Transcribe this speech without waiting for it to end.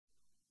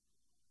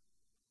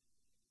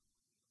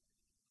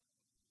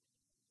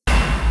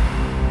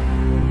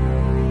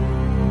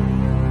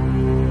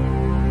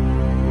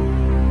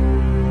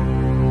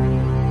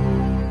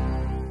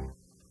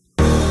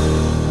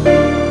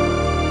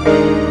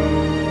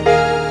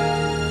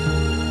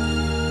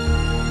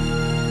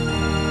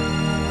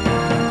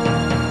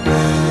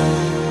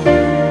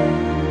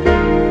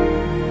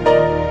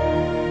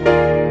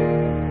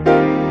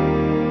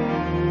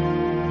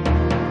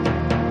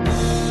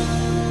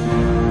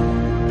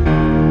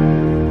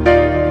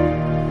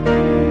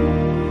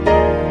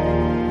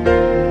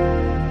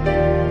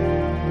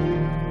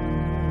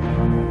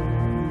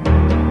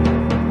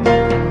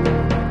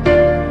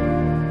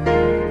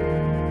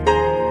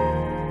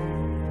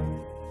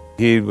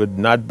would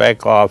not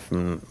back off,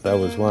 and that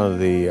was one of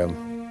the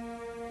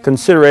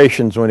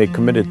considerations when he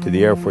committed to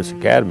the Air Force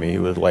Academy. He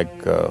was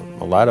like a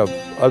lot of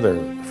other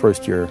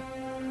first-year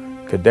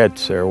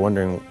cadets there,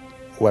 wondering,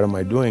 what am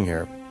I doing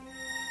here?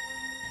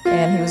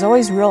 And he was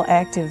always real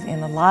active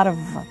in a lot of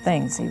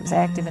things. He was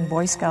active in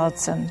Boy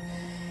Scouts and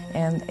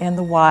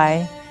the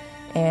Y,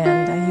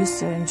 and he used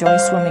to enjoy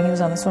swimming. He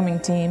was on the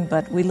swimming team,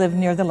 but we lived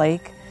near the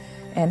lake,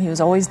 and he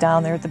was always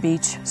down there at the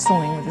beach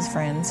swimming with his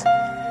friends.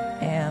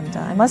 And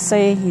I must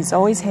say, he's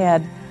always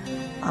had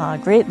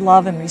great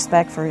love and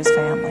respect for his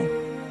family.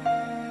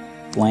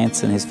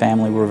 Lance and his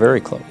family were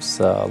very close.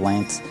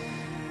 Lance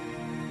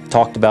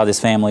talked about his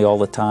family all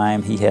the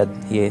time. He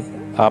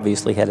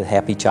obviously had a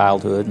happy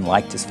childhood and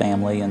liked his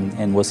family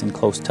and was in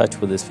close touch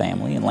with his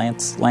family. And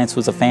Lance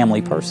was a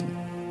family person.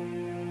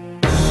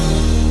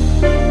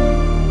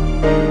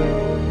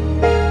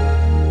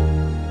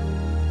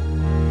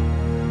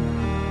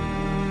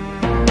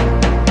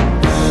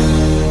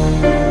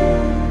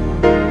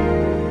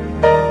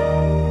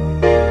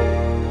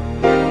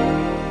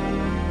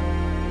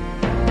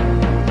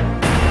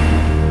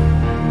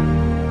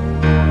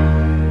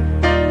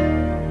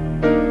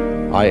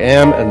 I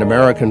am an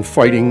American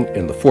fighting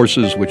in the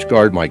forces which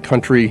guard my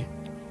country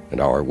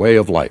and our way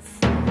of life.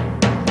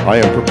 I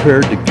am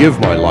prepared to give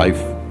my life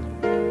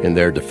in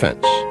their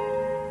defense.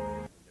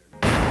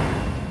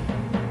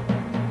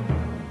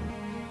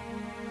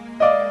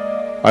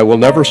 I will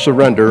never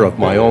surrender of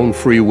my own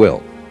free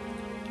will.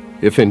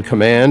 If in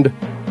command,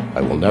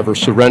 I will never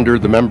surrender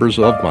the members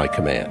of my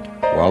command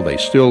while they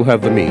still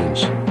have the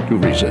means to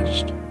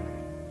resist.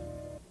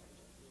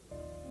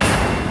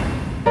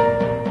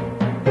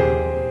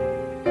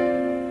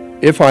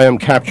 If I am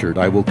captured,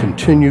 I will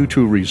continue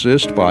to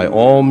resist by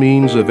all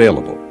means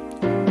available.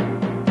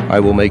 I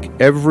will make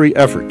every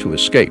effort to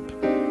escape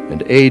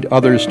and aid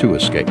others to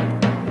escape.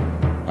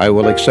 I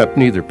will accept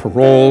neither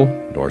parole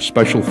nor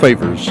special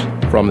favors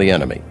from the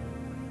enemy.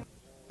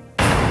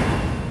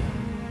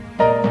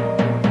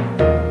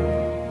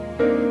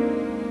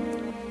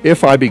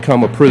 If I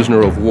become a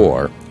prisoner of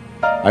war,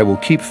 I will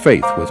keep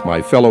faith with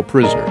my fellow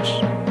prisoners.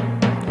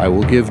 I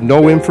will give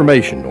no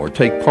information or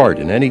take part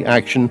in any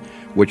action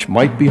which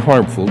might be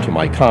harmful to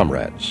my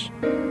comrades.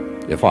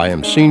 If I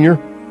am senior,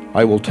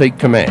 I will take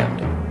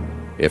command.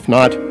 If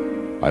not,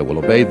 I will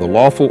obey the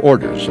lawful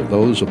orders of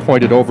those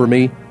appointed over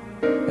me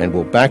and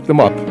will back them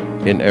up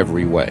in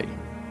every way.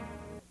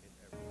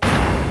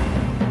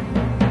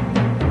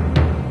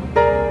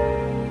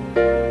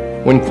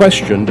 When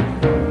questioned,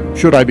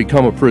 should I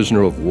become a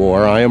prisoner of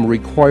war, I am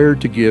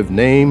required to give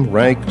name,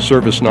 rank,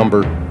 service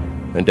number,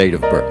 and date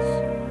of birth.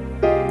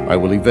 I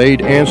will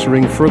evade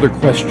answering further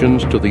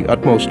questions to the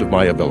utmost of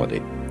my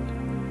ability.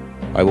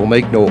 I will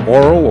make no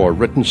oral or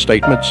written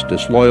statements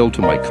disloyal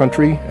to my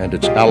country and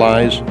its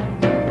allies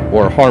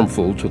or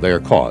harmful to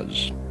their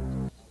cause.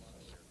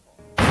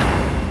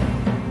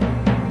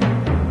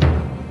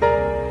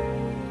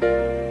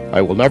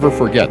 I will never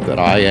forget that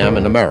I am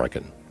an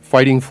American,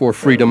 fighting for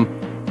freedom,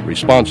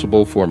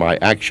 responsible for my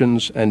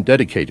actions, and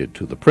dedicated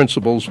to the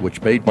principles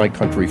which made my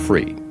country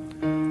free.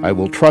 I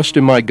will trust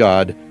in my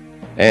God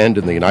and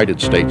in the United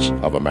States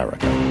of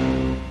America.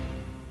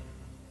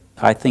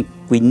 I think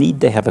we need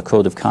to have a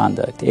code of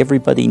conduct.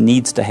 Everybody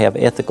needs to have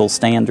ethical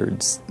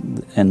standards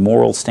and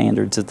moral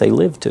standards that they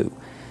live to.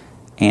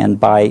 And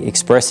by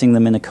expressing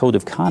them in a code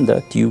of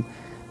conduct, you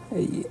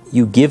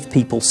give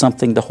people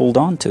something to hold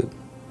on to.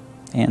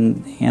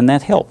 And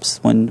that helps.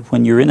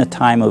 When you're in a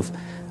time of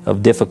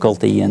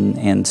difficulty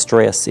and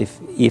stress,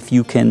 if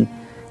you can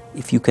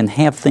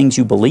have things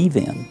you believe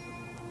in,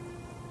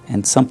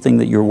 and something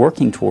that you're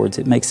working towards,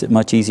 it makes it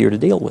much easier to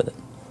deal with it.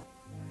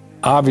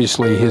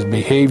 Obviously, his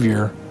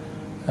behavior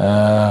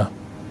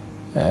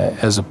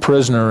as a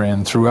prisoner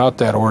and throughout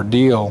that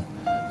ordeal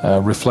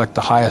reflect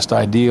the highest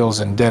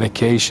ideals and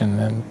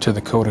dedication to the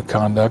code of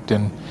conduct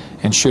and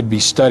should be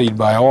studied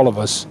by all of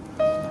us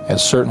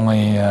as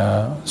certainly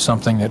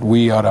something that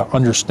we ought to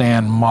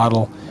understand,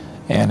 model,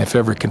 and if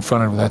ever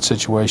confronted with that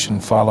situation,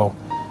 follow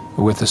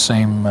with the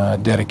same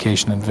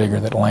dedication and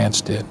vigor that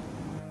Lance did.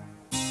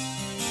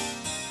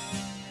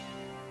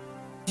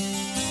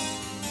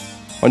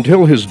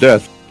 Until his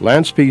death,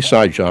 Lance P.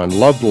 Sijan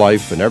loved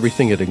life and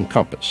everything it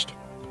encompassed.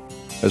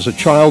 As a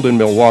child in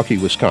Milwaukee,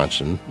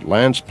 Wisconsin,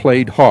 Lance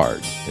played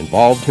hard,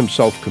 involved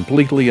himself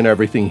completely in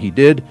everything he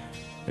did,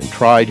 and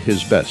tried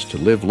his best to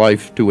live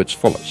life to its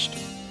fullest.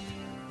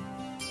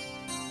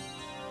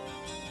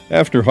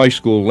 After high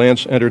school,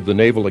 Lance entered the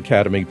Naval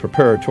Academy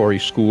Preparatory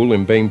School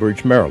in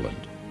Bainbridge, Maryland,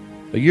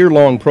 a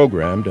year-long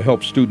program to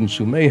help students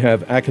who may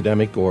have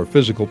academic or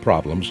physical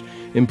problems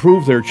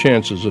improve their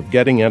chances of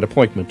getting an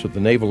appointment to the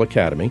Naval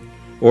Academy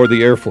or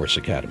the Air Force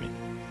Academy.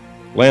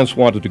 Lance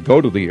wanted to go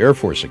to the Air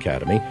Force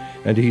Academy,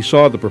 and he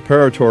saw the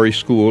preparatory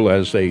school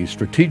as a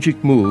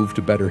strategic move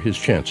to better his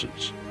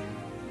chances.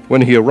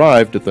 When he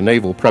arrived at the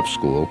Naval Prep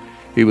School,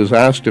 he was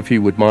asked if he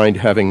would mind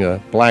having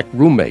a black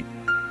roommate.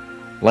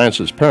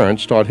 Lance's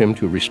parents taught him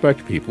to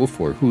respect people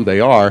for who they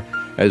are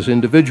as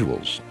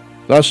individuals.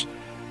 Thus,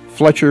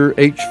 Fletcher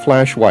H.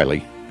 Flash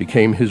Wiley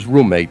became his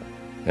roommate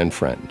and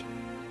friend.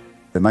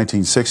 In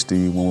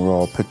 1960, when we were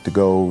all picked to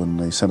go and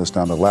they sent us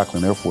down to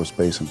Lackland Air Force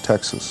Base in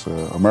Texas,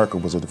 America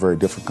was a very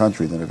different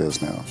country than it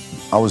is now.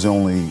 I was the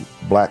only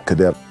black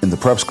cadet in the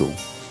prep school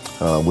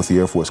with the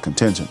Air Force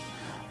contingent.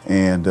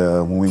 And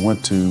when we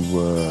went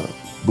to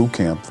boot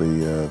camp,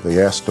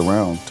 they asked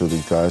around to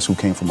the guys who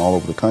came from all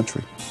over the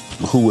country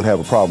who would have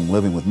a problem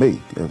living with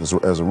me as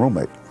a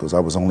roommate, because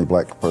I was the only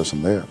black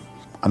person there.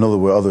 I know there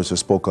were others that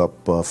spoke up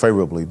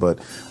favorably, but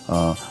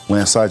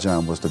Lance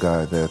Sijan was the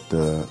guy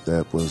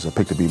that was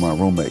picked to be my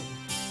roommate.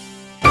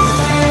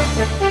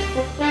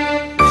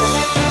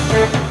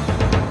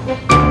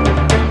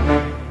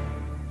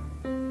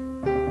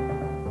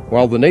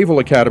 While the Naval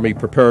Academy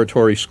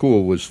Preparatory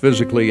School was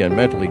physically and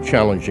mentally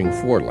challenging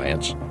for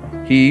Lance,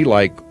 he,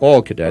 like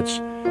all cadets,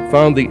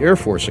 found the Air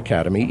Force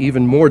Academy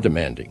even more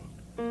demanding.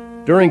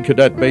 During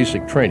cadet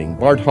basic training,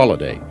 Bart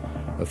Holliday,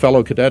 a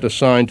fellow cadet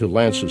assigned to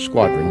Lance's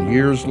squadron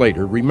years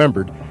later,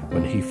 remembered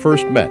when he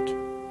first met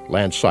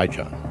Lance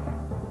Sijan.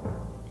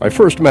 I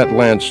first met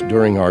Lance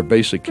during our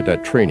basic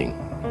cadet training.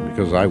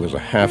 Because I was a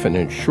half an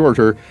inch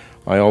shorter,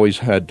 I always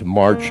had to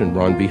march and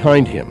run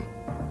behind him.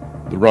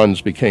 The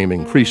runs became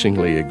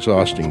increasingly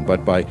exhausting,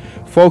 but by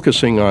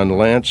focusing on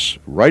Lance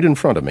right in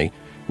front of me,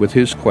 with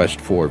his quest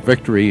for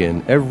victory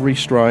in every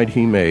stride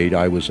he made,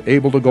 I was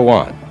able to go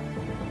on.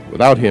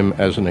 Without him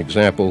as an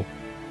example,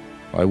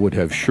 I would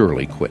have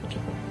surely quit.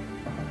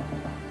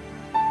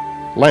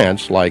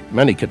 Lance, like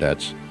many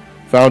cadets,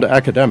 found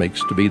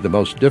academics to be the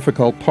most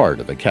difficult part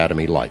of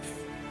academy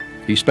life.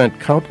 He spent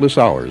countless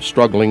hours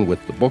struggling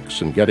with the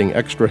books and getting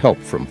extra help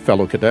from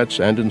fellow cadets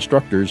and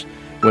instructors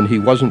when he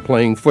wasn't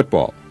playing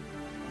football.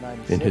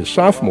 In his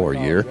sophomore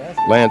year,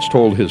 Lance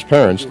told his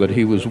parents that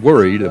he was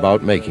worried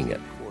about making it.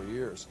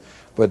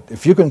 But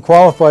if you can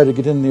qualify to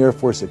get in the Air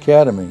Force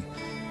Academy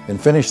and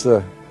finish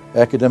the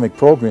academic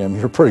program,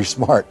 you're pretty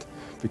smart,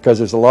 because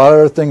there's a lot of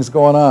other things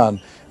going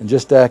on than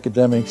just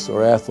academics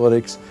or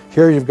athletics.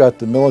 Here you've got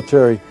the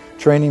military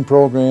training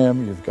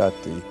program, you've got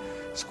the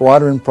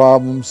squadron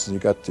problems,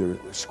 you've got the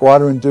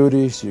squadron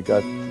duties, you're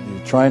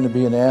trying to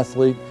be an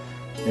athlete,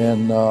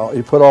 and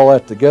you put all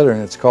that together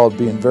and it's called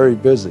being very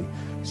busy.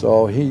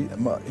 So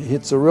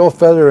it's a real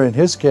feather in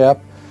his cap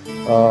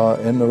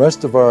and the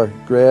rest of our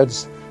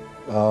grads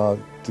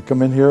to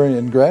come in here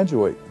and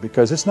graduate,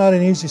 because it's not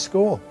an easy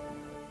school.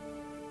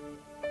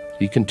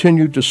 He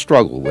continued to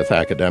struggle with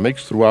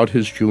academics throughout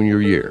his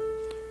junior year.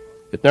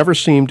 It never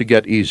seemed to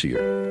get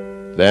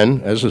easier.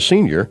 Then, as a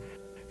senior,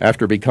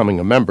 after becoming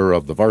a member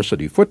of the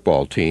varsity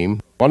football team,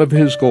 one of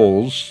his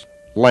goals,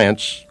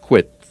 Lance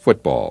quit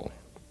football.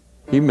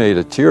 He made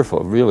a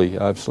tearful, really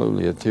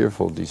absolutely a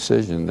tearful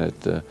decision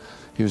that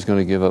he was going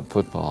to give up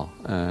football,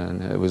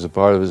 and it was a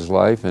part of his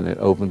life, and it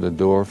opened the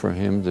door for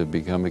him to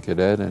become a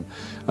cadet. And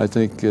I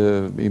think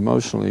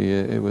emotionally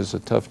it was a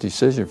tough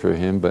decision for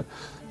him, but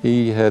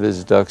he had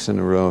his ducks in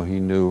a row. He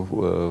knew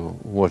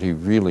what he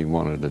really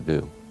wanted to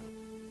do.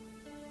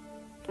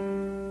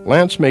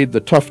 Lance made the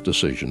tough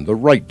decision, the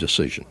right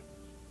decision.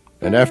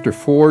 And after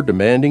 4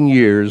 demanding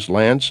years,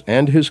 Lance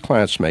and his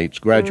classmates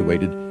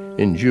graduated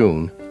in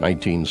June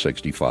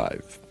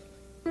 1965.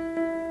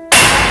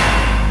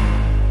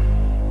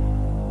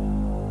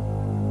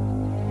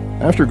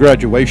 After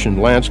graduation,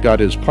 Lance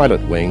got his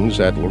pilot wings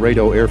at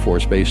Laredo Air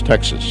Force Base,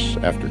 Texas,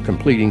 after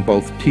completing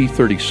both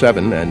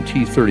T-37 and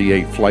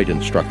T-38 flight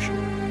instruction.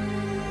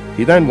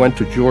 He then went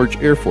to George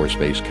Air Force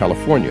Base,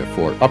 California,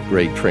 for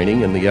upgrade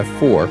training in the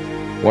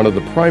F-4, one of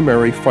the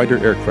primary fighter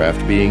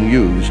aircraft being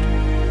used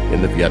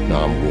in the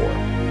Vietnam War.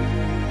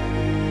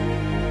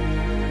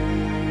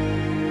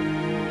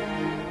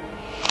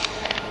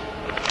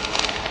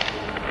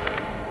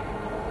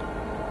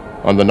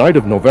 On the night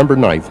of November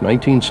 9th,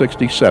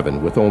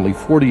 1967, with only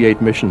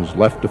 48 missions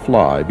left to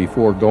fly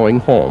before going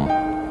home,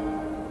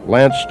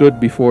 Lance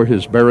stood before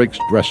his barracks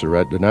dresser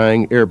at Da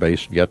Nang Air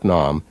Base,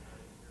 Vietnam,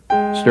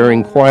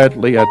 staring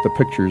quietly at the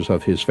pictures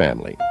of his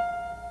family.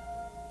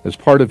 As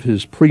part of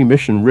his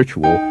pre-mission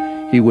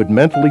ritual, he would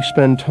mentally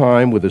spend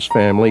time with his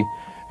family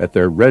at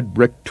their red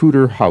brick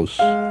Tudor house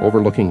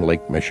overlooking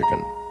Lake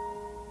Michigan.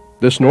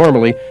 This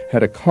normally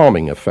had a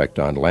calming effect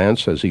on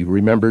Lance as he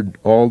remembered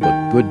all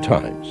the good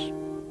times.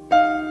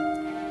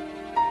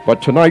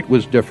 But tonight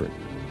was different.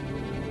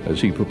 As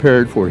he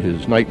prepared for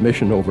his night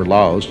mission over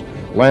Laos,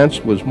 Lance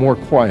was more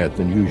quiet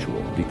than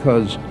usual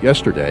because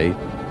yesterday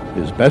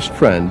his best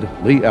friend,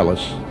 Lee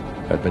Ellis,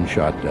 had been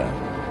shot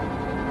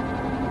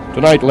down.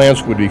 Tonight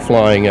Lance would be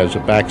flying as a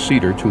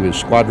backseater to his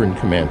squadron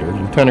commander,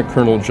 Lieutenant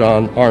Colonel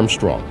John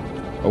Armstrong,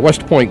 a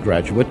West Point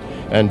graduate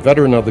and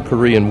veteran of the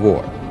Korean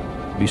War.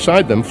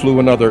 Beside them flew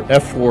another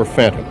F-4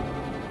 Phantom.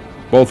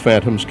 Both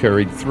Phantoms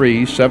carried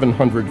 3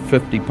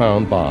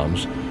 750-pound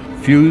bombs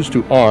fused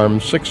to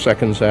arms 6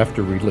 seconds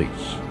after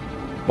release.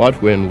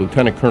 But when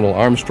Lieutenant Colonel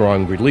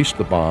Armstrong released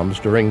the bombs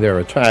during their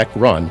attack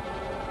run,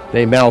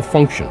 they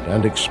malfunctioned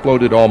and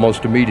exploded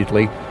almost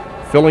immediately,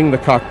 filling the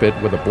cockpit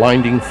with a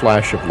blinding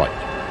flash of light.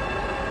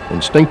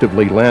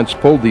 Instinctively, Lance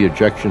pulled the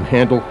ejection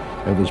handle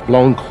and was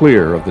blown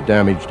clear of the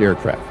damaged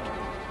aircraft.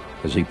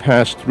 As he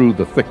passed through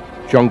the thick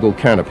jungle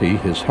canopy,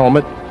 his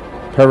helmet,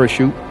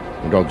 parachute,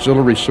 and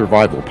auxiliary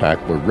survival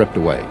pack were ripped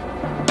away.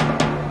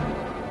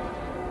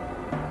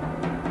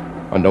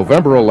 On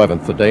November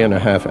 11th, a day and a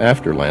half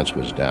after Lance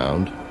was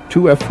downed,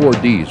 two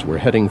F-4Ds were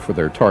heading for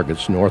their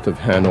targets north of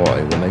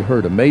Hanoi when they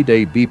heard a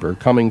Mayday beeper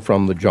coming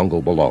from the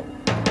jungle below.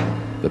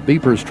 The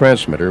beeper's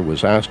transmitter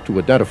was asked to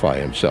identify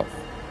himself.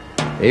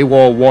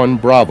 AWOL 1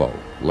 Bravo,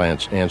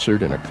 Lance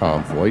answered in a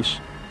calm voice.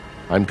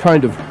 I'm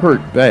kind of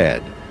hurt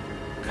bad.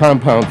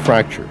 Compound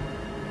fracture.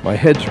 My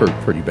head's hurt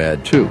pretty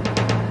bad, too.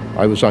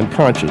 I was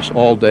unconscious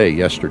all day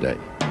yesterday.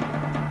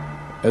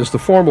 As the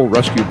formal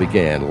rescue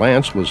began,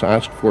 Lance was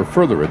asked for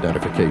further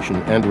identification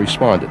and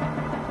responded.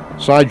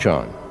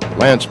 Sijan,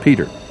 Lance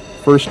Peter,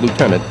 1st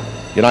Lieutenant,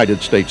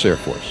 United States Air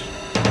Force.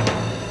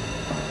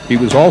 He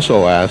was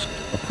also asked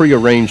a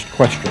prearranged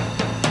question,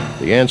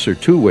 the answer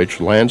to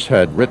which Lance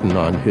had written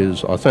on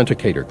his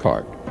authenticator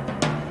card.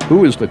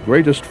 Who is the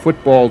greatest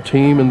football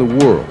team in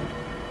the world?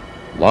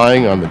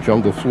 Lying on the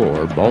jungle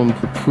floor, bone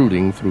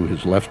protruding through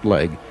his left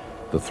leg,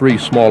 the three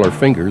smaller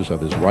fingers of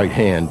his right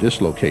hand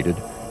dislocated,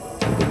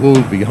 and the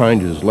wound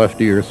behind his left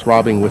ear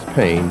throbbing with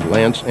pain,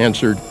 Lance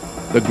answered,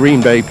 the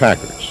Green Bay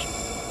Packers.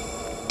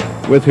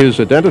 With his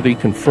identity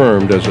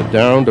confirmed as a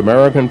downed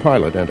American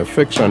pilot and a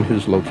fix on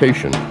his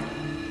location,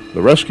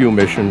 the rescue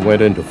mission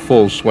went into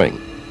full swing.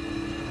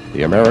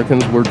 The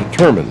Americans were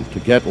determined to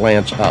get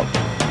Lance out.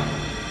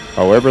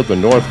 However, the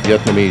North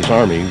Vietnamese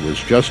Army was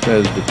just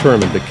as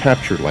determined to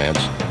capture Lance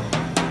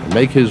and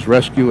make his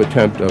rescue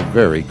attempt a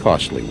very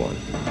costly one.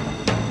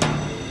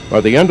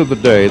 By the end of the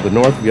day, the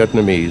North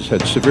Vietnamese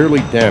had severely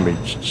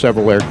damaged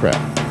several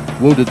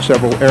aircraft, wounded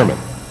several airmen,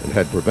 and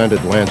had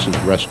prevented Lance's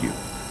rescue.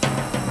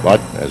 But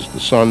as the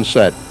sun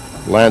set,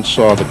 Lance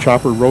saw the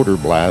chopper rotor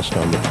blast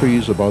on the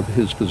trees above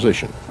his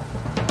position.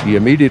 He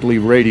immediately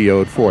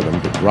radioed for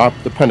them to drop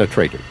the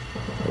penetrator,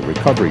 a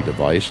recovery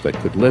device that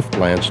could lift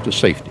Lance to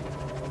safety.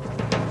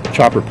 The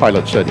chopper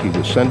pilot said he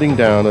was sending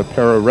down a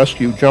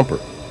pararescue jumper,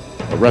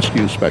 a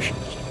rescue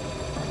specialist.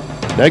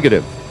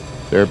 Negative.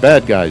 There are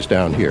bad guys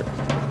down here.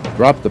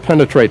 Drop the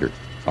penetrator.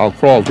 I'll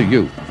crawl to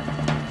you.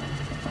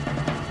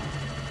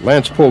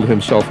 Lance pulled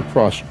himself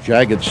across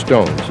jagged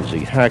stones as he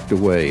hacked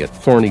away at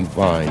thorny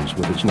vines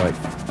with his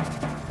knife.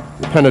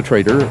 The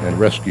penetrator and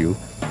rescue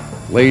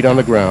laid on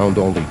the ground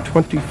only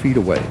 20 feet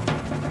away.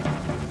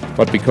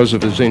 But because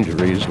of his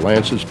injuries,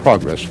 Lance's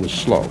progress was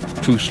slow,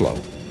 too slow.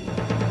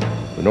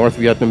 The North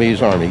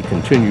Vietnamese Army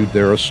continued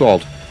their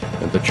assault,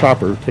 and the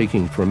chopper,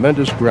 taking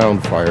tremendous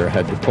ground fire,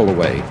 had to pull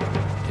away,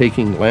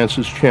 taking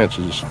Lance's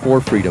chances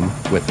for freedom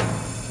with him.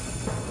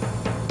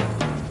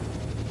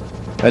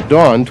 At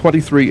dawn,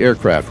 23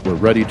 aircraft were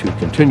ready to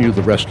continue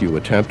the rescue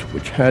attempt,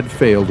 which had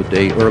failed a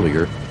day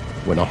earlier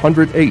when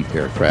 108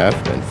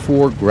 aircraft and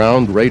 4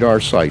 ground radar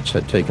sites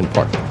had taken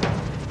part.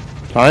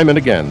 Time and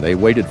again, they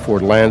waited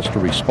for Lance to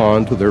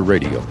respond to their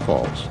radio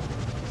calls.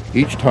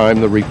 Each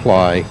time the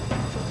reply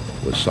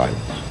was silence.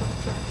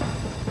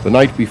 The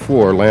night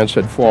before, Lance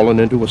had fallen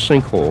into a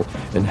sinkhole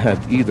and had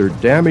either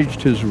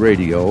damaged his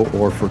radio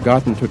or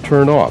forgotten to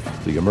turn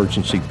off the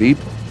emergency beep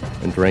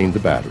and drained the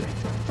battery.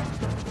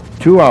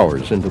 2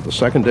 hours into the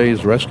second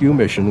day's rescue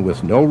mission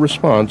with no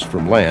response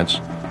from Lance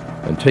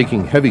and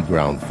taking heavy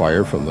ground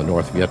fire from the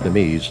North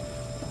Vietnamese,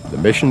 the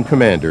mission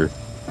commander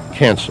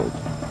canceled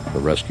the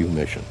rescue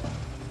mission.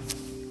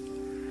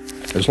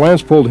 As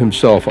Lance pulled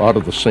himself out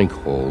of the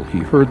sinkhole, he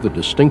heard the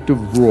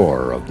distinctive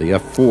roar of the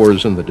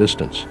F-4s in the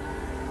distance.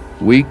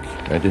 Weak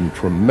and in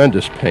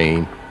tremendous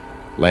pain,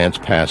 Lance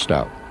passed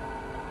out.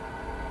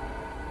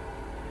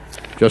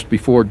 Just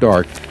before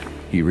dark,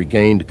 he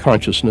regained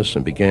consciousness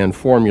and began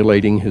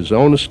formulating his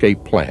own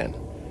escape plan.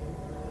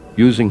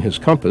 Using his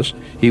compass,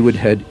 he would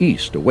head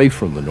east away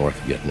from the North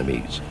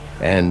Vietnamese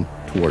and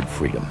toward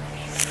freedom.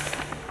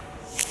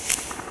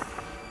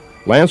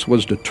 Lance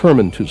was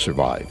determined to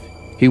survive.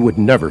 He would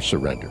never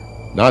surrender,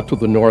 not to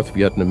the North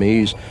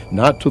Vietnamese,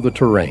 not to the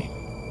terrain.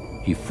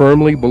 He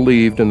firmly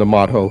believed in the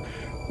motto,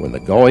 when the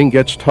going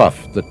gets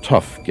tough, the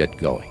tough get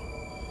going.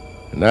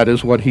 And that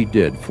is what he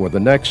did for the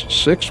next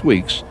 6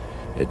 weeks,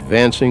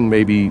 advancing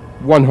maybe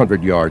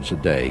 100 yards a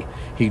day.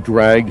 He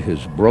dragged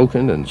his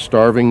broken and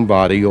starving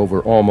body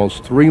over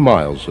almost 3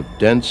 miles of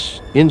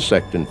dense,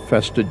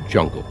 insect-infested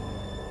jungle.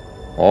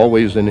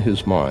 Always in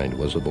his mind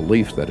was a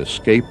belief that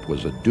escape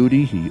was a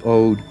duty he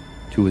owed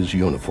to his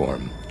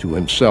uniform, to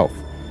himself,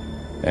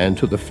 and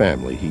to the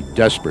family he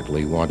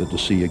desperately wanted to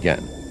see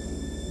again.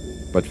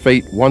 But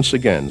fate once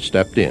again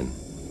stepped in.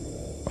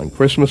 On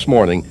Christmas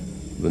morning,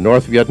 the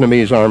North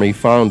Vietnamese Army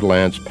found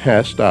Lance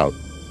passed out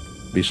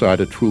beside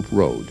a troop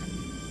road.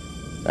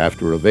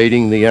 After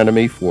evading the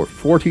enemy for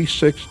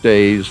 46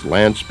 days,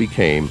 Lance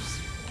became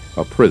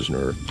a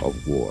prisoner of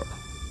war.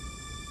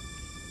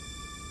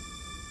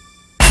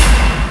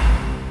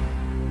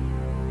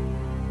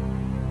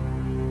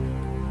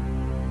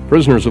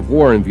 Prisoners of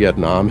war in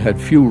Vietnam had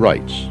few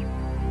rights.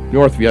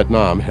 North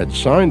Vietnam had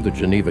signed the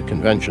Geneva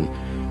Convention,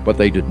 but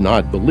they did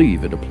not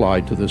believe it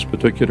applied to this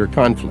particular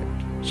conflict,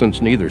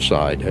 since neither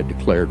side had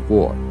declared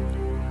war.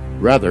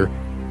 Rather,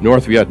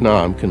 North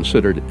Vietnam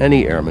considered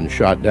any airman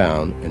shot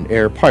down an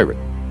air pirate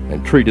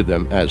and treated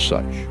them as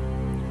such.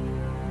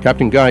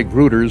 Captain Guy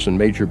Gruters and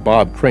Major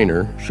Bob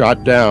Craner,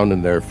 shot down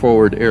in their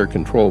forward air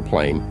control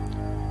plane,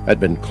 had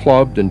been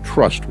clubbed and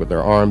trussed with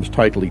their arms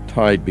tightly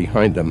tied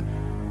behind them,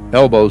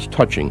 elbows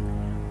touching,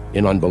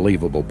 in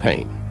unbelievable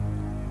pain.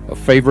 A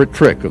favorite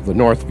trick of the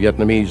North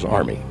Vietnamese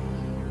Army.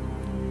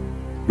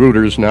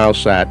 Gruters now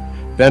sat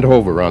bent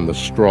over on the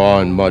straw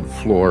and mud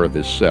floor of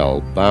his cell,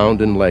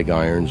 bound in leg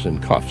irons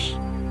and cuffs,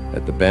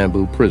 at the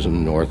bamboo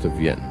prison north of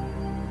Vien.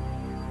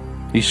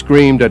 He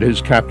screamed at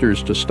his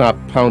captors to stop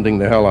pounding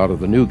the hell out of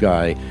the new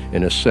guy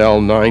in a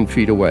cell 9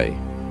 feet away.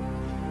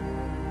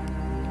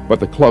 But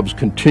the clubs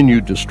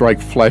continued to strike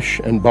flesh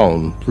and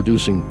bone,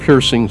 producing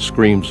piercing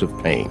screams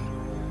of pain.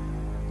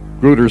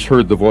 Gruters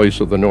heard the voice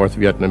of the North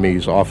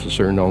Vietnamese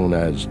officer known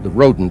as the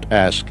Rodent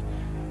ask,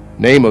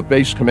 "Name of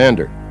base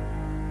commander."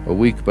 A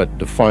weak but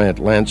defiant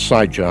Lance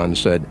Sijan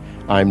said,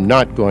 "I'm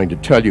not going to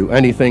tell you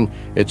anything.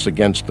 It's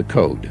against the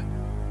code."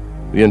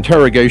 The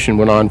interrogation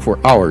went on for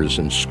hours,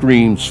 and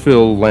screams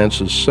filled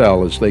Lance's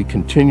cell as they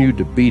continued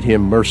to beat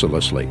him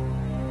mercilessly.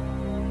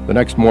 The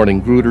next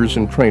morning, Gruters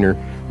and Craner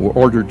were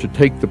ordered to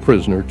take the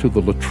prisoner to the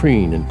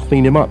latrine and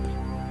clean him up.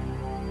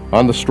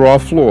 On the straw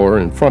floor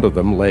in front of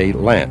them lay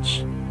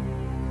Lance,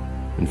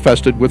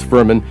 infested with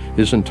vermin,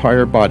 his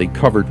entire body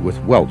covered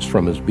with welts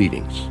from his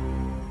beatings.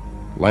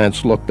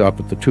 Lance looked up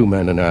at the two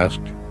men and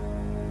asked,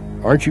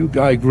 "Aren't you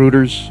Guy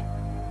Gruters?"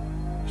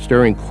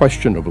 Staring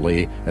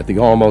questionably at the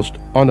almost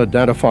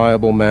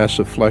unidentifiable mass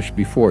of flesh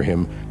before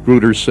him,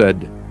 Gruters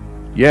said,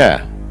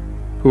 "Yeah,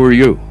 who are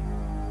you?"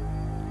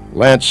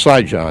 "Lance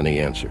Sijan," he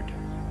answered.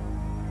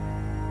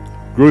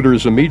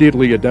 Gruters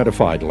immediately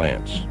identified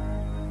Lance.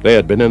 They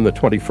had been in the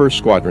 21st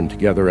Squadron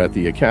together at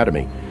the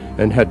Academy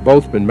and had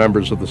both been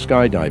members of the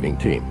skydiving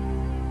team.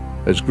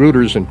 As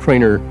Gruters and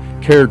Craner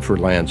cared for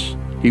Lance,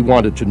 he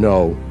wanted to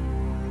know,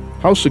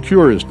 "How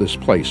secure is this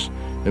place,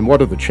 and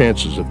what are the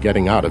chances of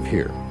getting out of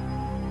here?"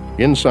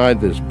 Inside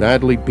this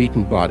badly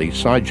beaten body,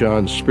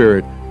 Sijan's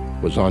spirit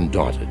was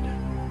undaunted.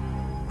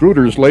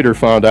 Gruters later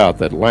found out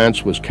that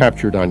Lance was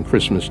captured on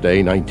Christmas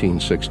Day,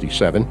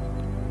 1967,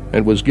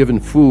 and was given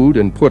food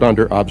and put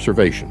under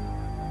observation.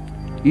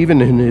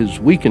 Even in his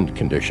weakened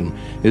condition,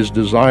 his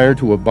desire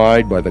to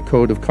abide by the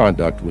code of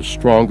conduct was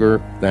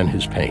stronger than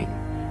his pain.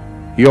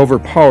 He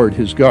overpowered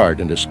his guard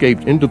and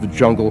escaped into the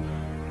jungle,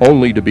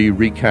 only to be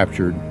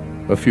recaptured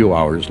a few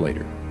hours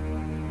later.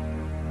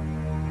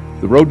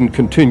 The Rodent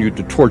continued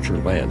to torture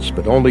Lance,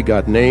 but only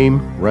got name,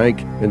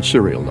 rank, and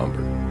serial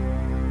number.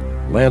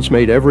 Lance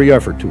made every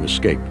effort to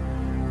escape.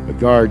 A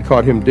guard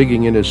caught him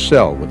digging in his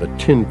cell with a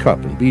tin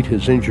cup and beat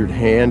his injured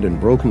hand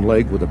and broken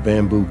leg with a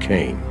bamboo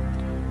cane.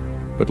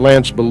 But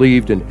Lance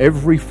believed in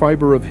every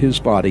fiber of his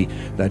body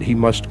that he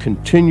must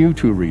continue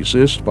to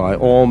resist by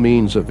all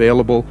means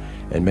available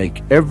and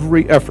make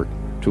every effort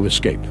to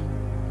escape.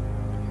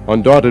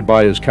 Undaunted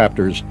by his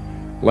captors,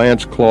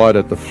 Lance clawed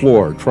at the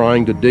floor,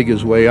 trying to dig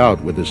his way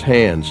out with his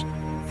hands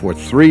for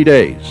 3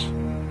 days,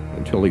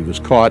 until he was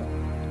caught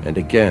and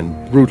again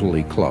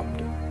brutally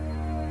clubbed.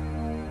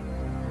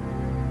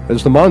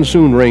 As the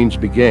monsoon rains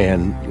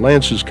began,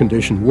 Lance's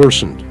condition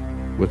worsened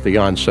with the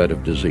onset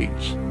of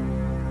disease.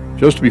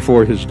 Just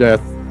before his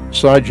death,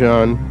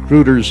 Sijan,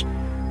 Gruters,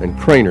 and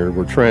Craner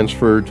were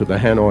transferred to the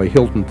Hanoi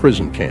Hilton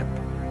prison camp.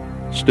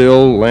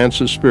 Still,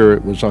 Lance's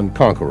spirit was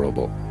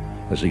unconquerable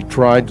as he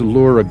tried to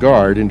lure a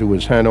guard into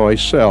his Hanoi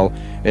cell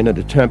in an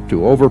attempt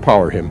to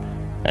overpower him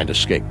and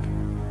escape.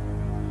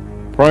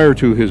 Prior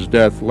to his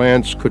death,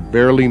 Lance could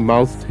barely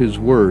mouth his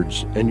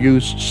words and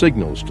used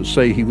signals to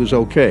say he was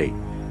okay.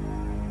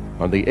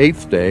 On the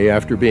 8th day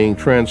after being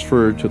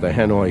transferred to the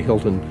Hanoi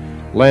Hilton,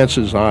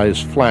 Lance's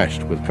eyes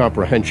flashed with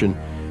comprehension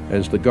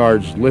as the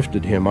guards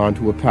lifted him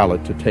onto a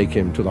pallet to take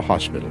him to the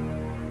hospital.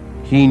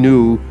 He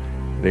knew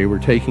they were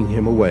taking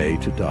him away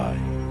to die.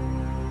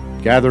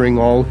 Gathering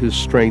all his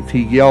strength,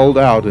 he yelled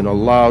out in a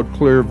loud,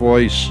 clear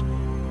voice,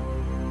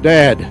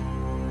 "Dad,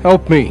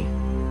 help me!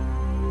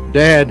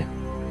 Dad,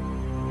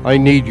 I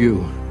need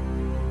you."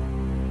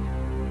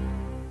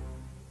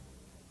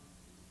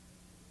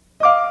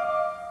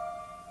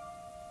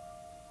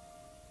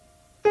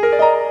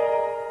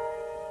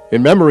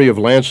 In memory of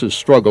Lance's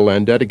struggle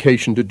and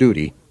dedication to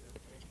duty,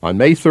 on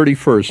May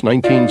 31st,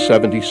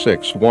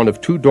 1976, one of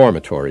 2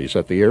 dormitories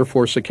at the Air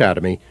Force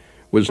Academy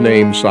was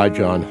named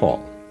Sijan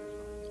Hall.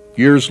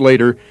 Years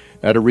later,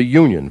 at a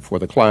reunion for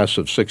the class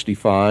of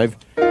 '65,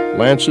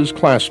 Lance's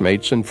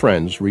classmates and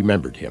friends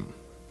remembered him.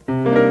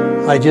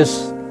 I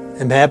just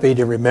am happy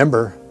to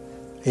remember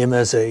him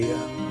as a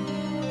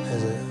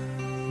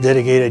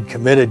dedicated,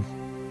 committed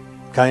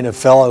kind of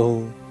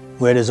fellow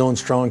who had his own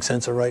strong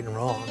sense of right and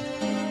wrong.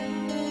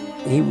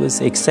 He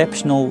was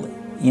exceptional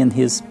in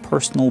his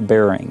personal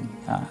bearing,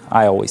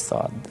 I always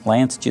thought.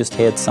 Lance just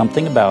had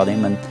something about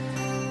him, and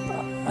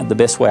the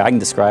best way I can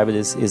describe it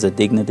is a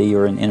dignity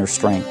or an inner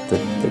strength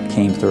that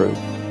came through.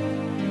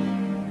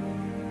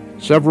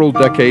 Several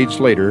decades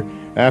later,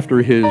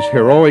 after his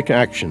heroic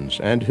actions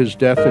and his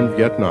death in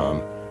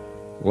Vietnam,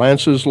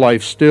 Lance's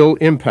life still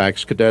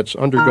impacts cadets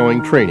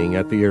undergoing training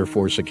at the Air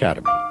Force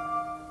Academy.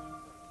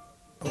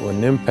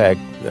 An impact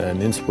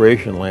and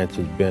inspiration Lance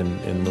has been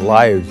in the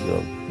lives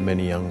of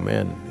many young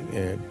men,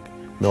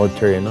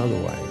 military and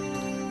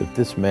otherwise. If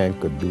this man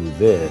could do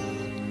this,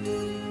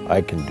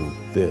 I can do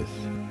this.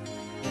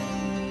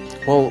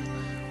 Well,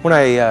 when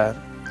I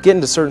get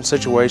into certain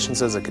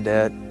situations as a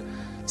cadet,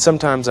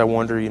 sometimes I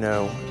wonder, you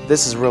know,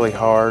 this is really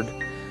hard,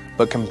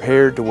 but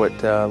compared to what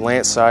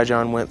Lance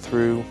Sijan went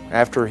through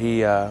after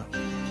he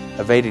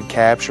evaded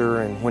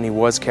capture and when he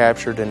was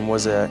captured and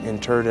was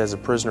interred as a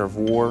prisoner of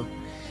war,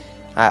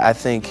 I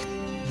think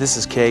this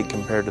is cake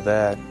compared to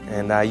that,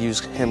 and I use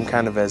him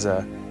kind of as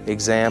an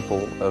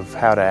example of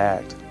how to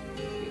act.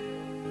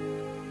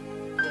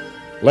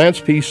 Lance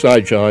P.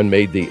 Sijan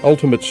made the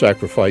ultimate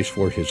sacrifice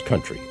for his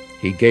country.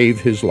 He gave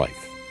his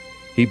life.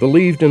 He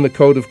believed in the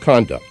code of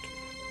conduct,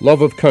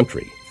 love of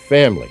country,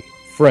 family,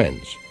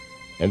 friends,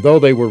 and though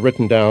they were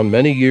written down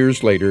many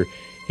years later,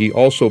 he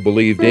also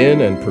believed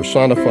in and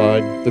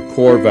personified the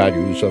core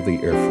values of the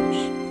Air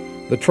Force.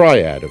 The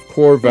triad of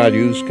core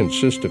values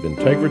consists of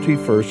integrity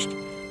first,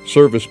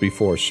 service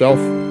before self,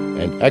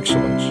 and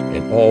excellence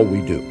in all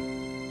we do.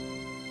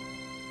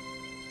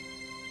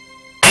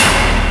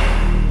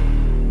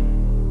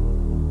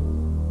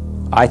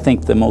 I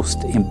think the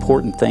most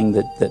important thing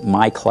that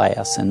my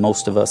class and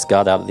most of us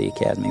got out of the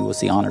academy was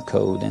the honor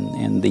code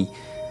and the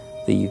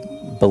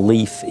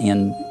belief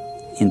in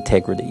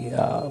integrity.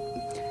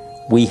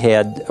 We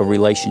had a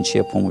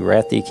relationship when we were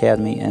at the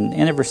academy and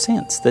ever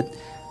since that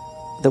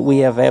we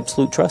have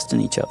absolute trust in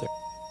each other.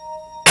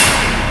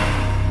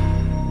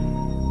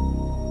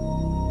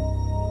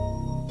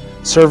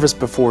 Service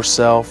before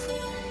self.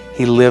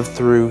 He lived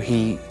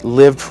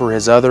for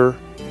his other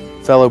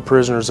fellow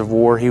prisoners of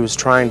war. He was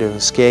trying to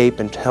escape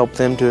and to help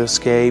them to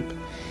escape,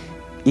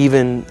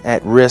 even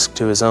at risk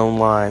to his own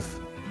life.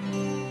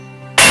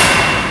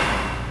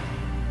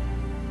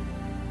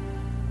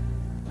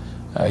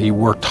 He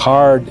worked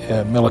hard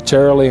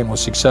militarily and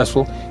was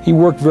successful. He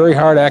worked very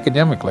hard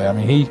academically. I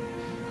mean,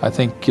 I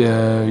think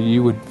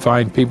you would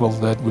find people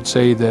that would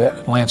say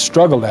that Lance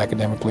struggled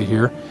academically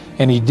here,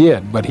 and he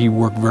did, but he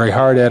worked very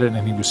hard at it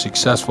and he was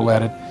successful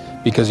at it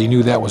because he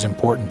knew that was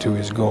important to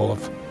his goal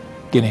of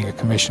getting a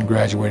commission,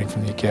 graduating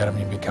from the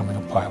academy and becoming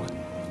a pilot.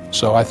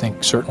 So I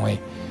think certainly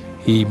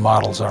he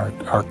models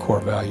our core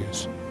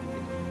values.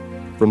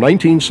 From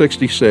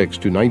 1966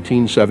 to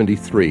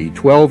 1973,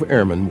 12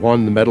 airmen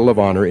won the Medal of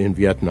Honor in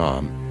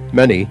Vietnam,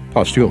 many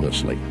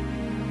posthumously.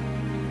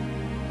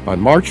 On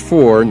March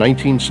 4,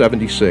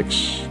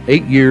 1976,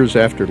 8 years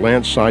after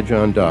Lance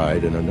Sijan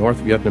died in a North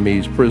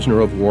Vietnamese prisoner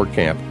of war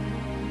camp,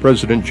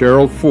 President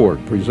Gerald Ford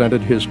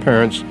presented his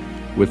parents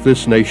with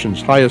this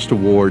nation's highest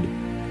award,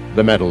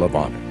 the Medal of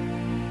Honor.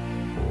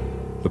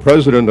 The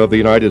President of the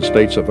United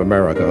States of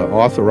America,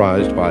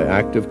 authorized by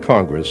Act of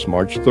Congress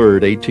March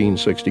 3,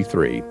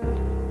 1863,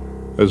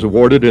 has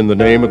awarded in the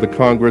name of the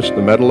Congress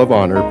the Medal of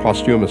Honor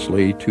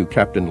posthumously to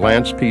Captain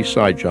Lance P.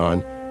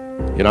 Sijan,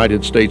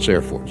 United States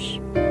Air Force.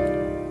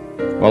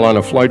 While on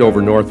a flight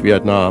over North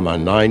Vietnam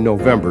on 9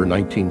 November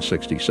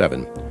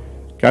 1967,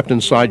 Captain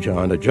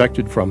Sijan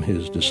ejected from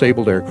his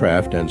disabled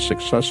aircraft and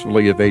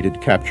successfully evaded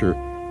capture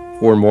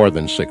for more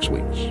than 6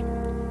 weeks.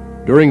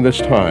 During this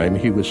time,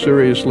 he was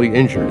seriously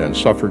injured and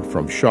suffered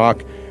from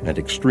shock and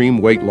extreme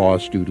weight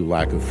loss due to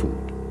lack of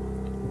food.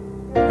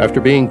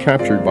 After being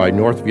captured by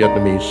North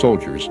Vietnamese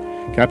soldiers,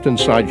 Captain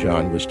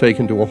Sijan was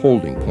taken to a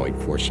holding point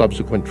for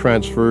subsequent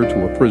transfer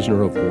to a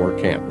prisoner of war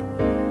camp.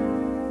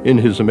 In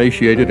his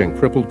emaciated and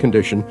crippled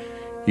condition,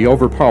 he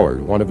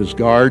overpowered one of his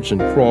guards and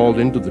crawled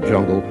into the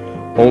jungle,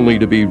 only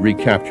to be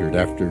recaptured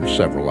after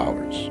several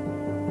hours.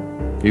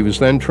 He was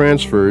then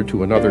transferred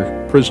to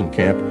another prison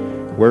camp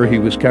where he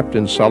was kept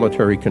in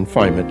solitary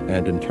confinement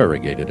and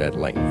interrogated at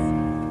length.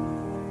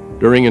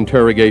 During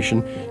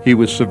interrogation, he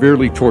was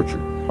severely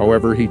tortured.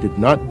 However, he did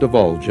not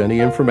divulge any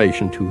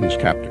information to his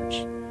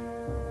captors.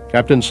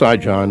 Captain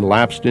Sijan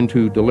lapsed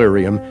into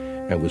delirium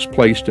and was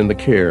placed in the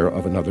care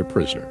of another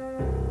prisoner.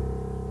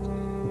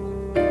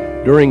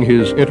 During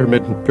his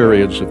intermittent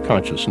periods of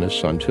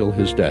consciousness until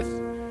his death,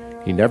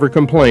 he never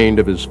complained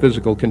of his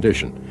physical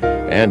condition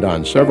and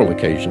on several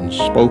occasions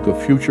spoke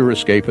of future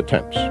escape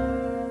attempts.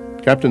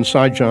 Captain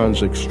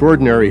Sijan's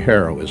extraordinary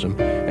heroism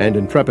and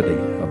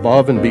intrepidity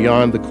above and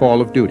beyond the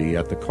call of duty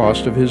at the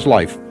cost of his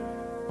life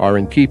are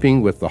in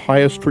keeping with the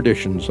highest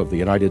traditions of the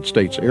United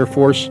States Air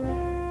Force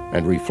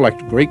and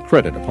reflect great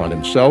credit upon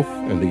himself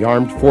and the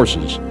armed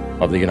forces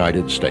of the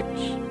United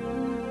States.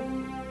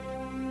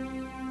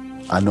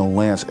 I know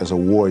Lance, as a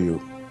warrior,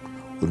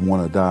 would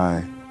want to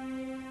die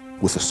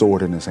with a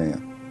sword in his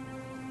hand,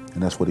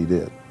 and that's what he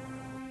did.